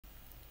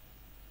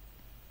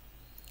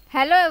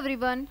Hello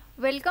everyone,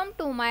 welcome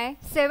to my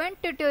 7th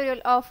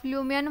tutorial of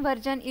Lumion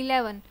version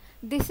 11.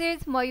 This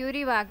is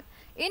Mayuri Wag.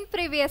 In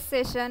previous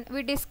session,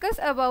 we discussed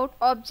about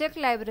object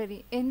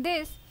library. In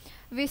this,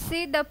 we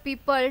see the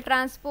people,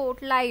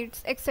 transport,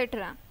 lights,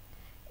 etc.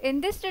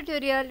 In this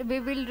tutorial, we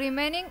will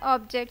remaining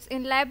objects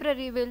in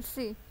library will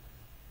see.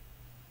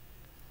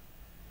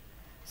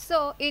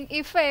 So, in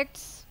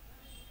effects,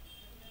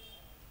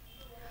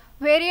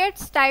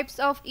 various types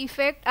of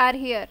effect are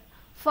here.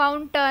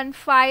 Fountain,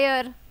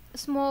 fire,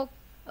 smoke,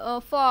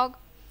 fog,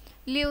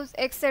 leaves,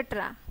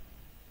 etc.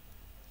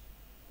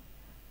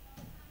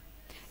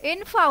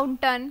 In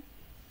fountain,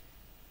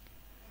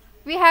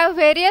 we have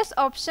various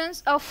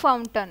options of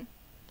fountain.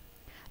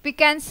 We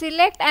can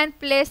select and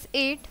place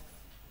it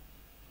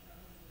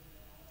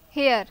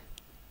here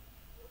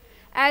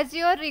as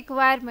your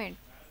requirement.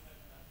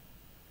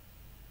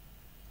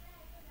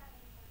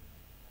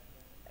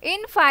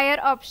 In fire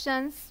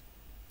options,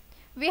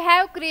 we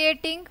have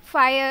creating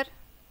fire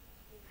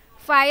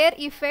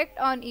effect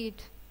on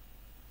it.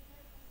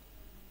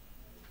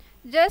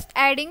 Just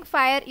adding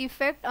fire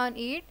effect on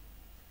it.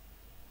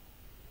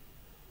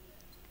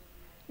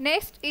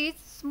 Next is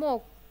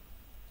smoke.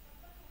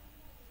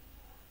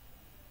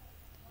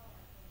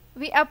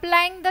 We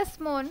applying the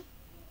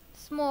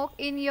smoke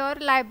in your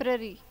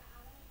library.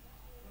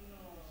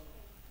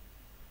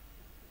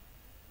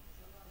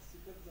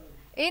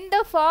 In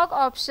the fog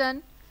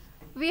option,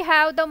 we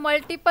have the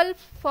multiple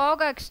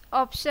fog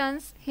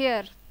options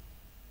here.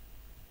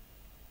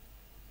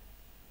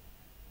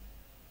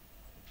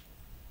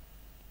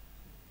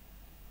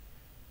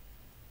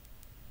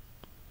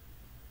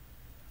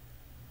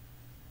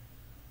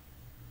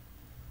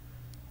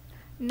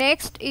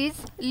 Next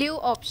is leaf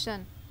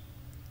option.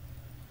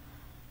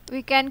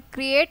 We can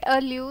create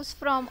a leaves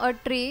from a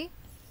tree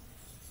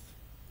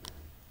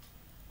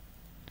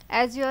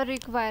as your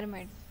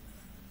requirement.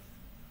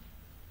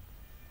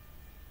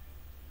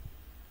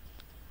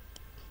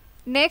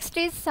 Next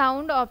is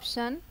sound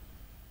option.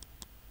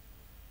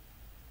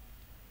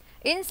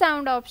 In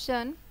sound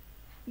option,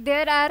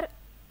 there are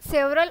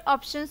several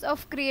options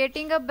of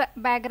creating a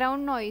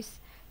background noise.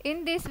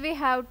 In this, we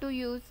have to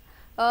use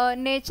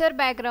nature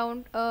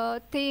background,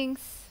 things,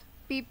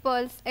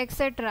 peoples,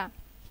 etc.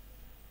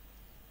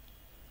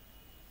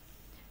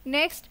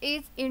 Next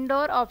is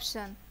indoor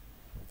option.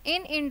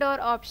 In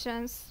indoor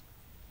options,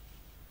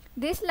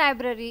 this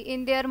library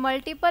in their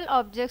multiple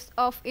objects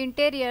of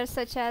interior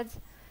such as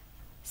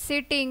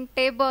sitting,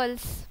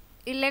 tables,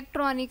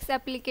 electronics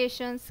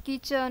applications,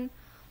 kitchen,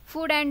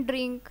 food and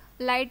drink,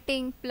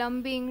 lighting,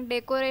 plumbing,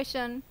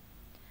 decoration,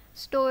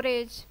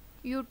 storage,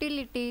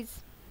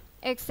 utilities,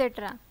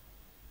 etc.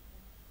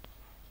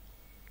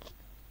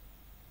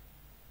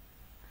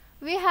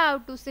 We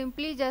have to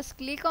simply just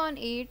click on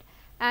it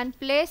and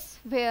place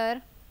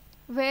where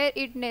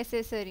it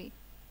necessary.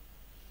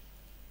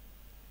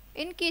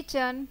 In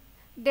kitchen,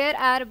 there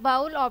are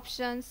bowl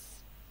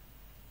options,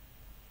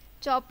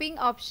 chopping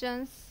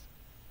options.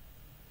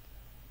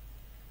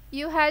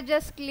 You have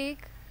just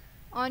click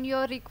on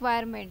your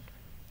requirement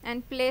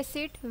and place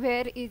it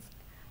where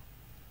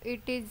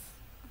it is.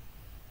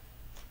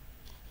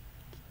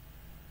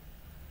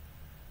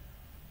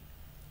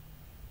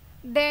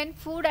 Then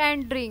food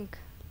and drink.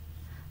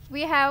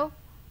 We have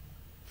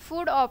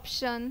food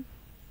option,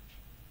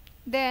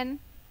 then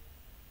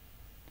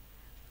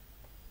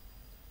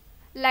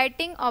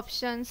lighting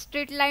options,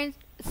 street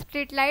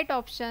light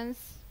options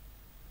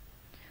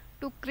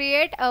to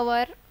create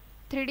our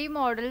 3D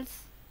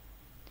models,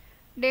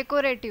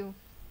 decorative.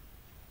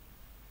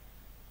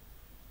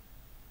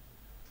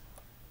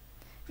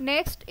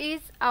 Next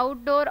is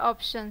outdoor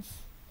options.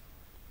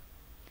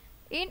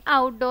 In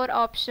outdoor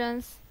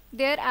options,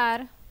 there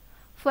are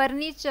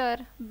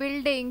furniture,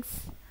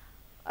 buildings,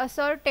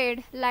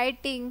 assorted,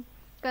 lighting,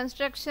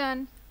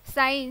 construction,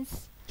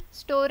 science,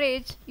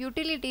 storage,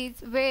 utilities,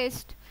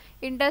 waste,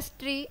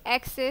 industry,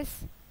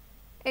 access,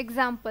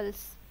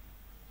 examples.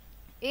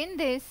 In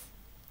this,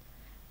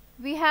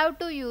 we have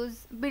to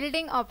use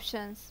building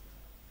options.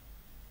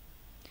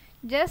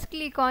 Just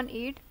click on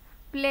it,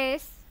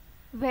 place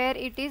where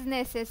it is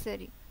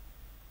necessary.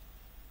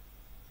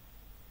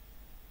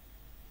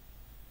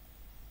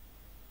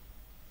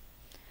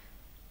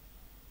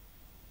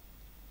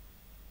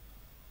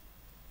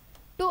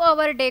 To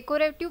our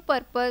decorative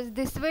purpose,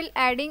 this will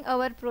adding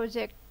our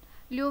project.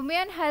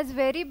 Lumion has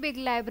very big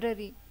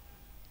library.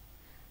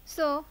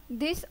 So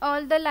this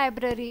all the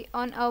library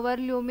on our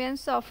Lumion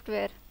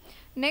software.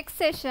 Next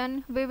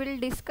session we will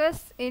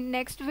discuss in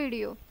next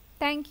video.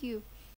 Thank you.